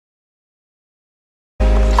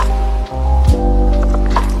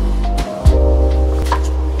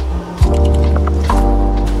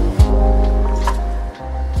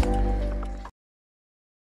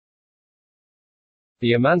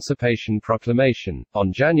The Emancipation Proclamation.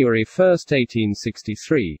 On January 1,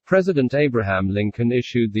 1863, President Abraham Lincoln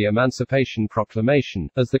issued the Emancipation Proclamation,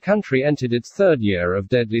 as the country entered its third year of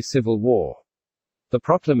deadly civil war. The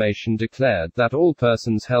proclamation declared that all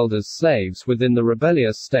persons held as slaves within the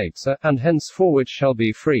rebellious states are, and henceforward shall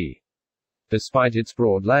be free. Despite its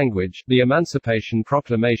broad language, the Emancipation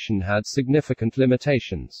Proclamation had significant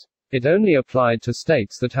limitations. It only applied to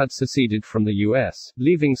states that had seceded from the U.S.,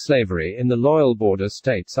 leaving slavery in the loyal border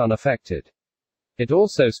states unaffected. It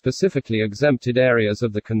also specifically exempted areas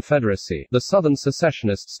of the Confederacy, the Southern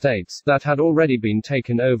secessionist states, that had already been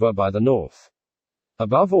taken over by the North.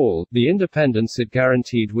 Above all, the independence it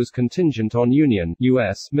guaranteed was contingent on Union,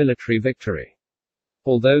 U.S., military victory.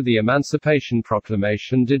 Although the Emancipation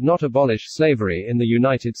Proclamation did not abolish slavery in the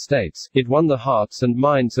United States, it won the hearts and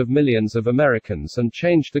minds of millions of Americans and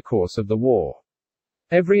changed the course of the war.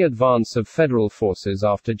 Every advance of federal forces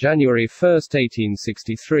after January 1,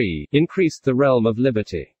 1863, increased the realm of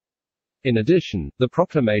liberty. In addition, the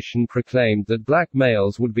proclamation proclaimed that black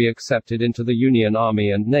males would be accepted into the Union Army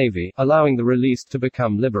and Navy, allowing the released to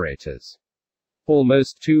become liberators.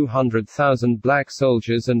 Almost 200,000 black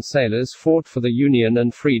soldiers and sailors fought for the Union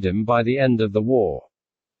and freedom by the end of the war.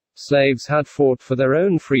 Slaves had fought for their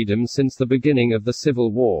own freedom since the beginning of the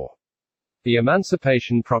Civil War. The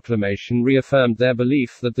Emancipation Proclamation reaffirmed their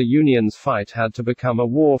belief that the Union's fight had to become a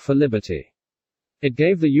war for liberty. It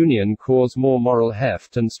gave the Union cause more moral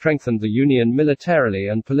heft and strengthened the Union militarily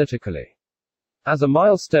and politically. As a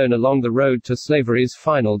milestone along the road to slavery's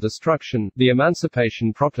final destruction, the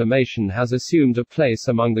Emancipation Proclamation has assumed a place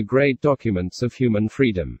among the great documents of human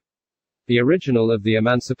freedom. The original of the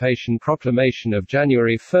Emancipation Proclamation of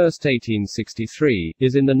January 1, 1863,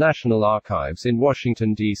 is in the National Archives in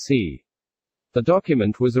Washington, D.C. The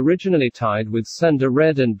document was originally tied with slender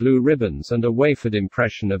red and blue ribbons and a wafered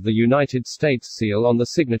impression of the United States seal on the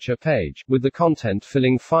signature page, with the content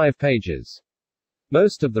filling 5 pages.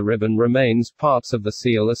 Most of the ribbon remains, parts of the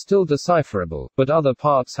seal are still decipherable, but other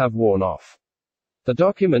parts have worn off. The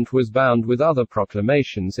document was bound with other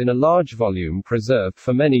proclamations in a large volume preserved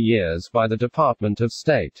for many years by the Department of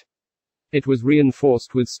State. It was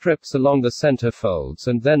reinforced with strips along the center folds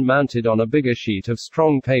and then mounted on a bigger sheet of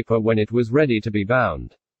strong paper when it was ready to be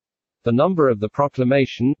bound. The number of the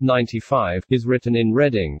proclamation, 95, is written in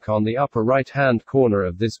red ink on the upper right-hand corner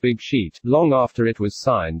of this big sheet, long after it was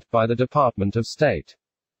signed, by the Department of State.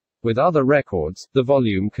 With other records, the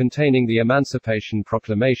volume containing the Emancipation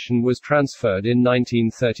Proclamation was transferred in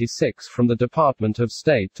 1936 from the Department of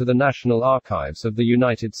State to the National Archives of the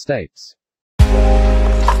United States.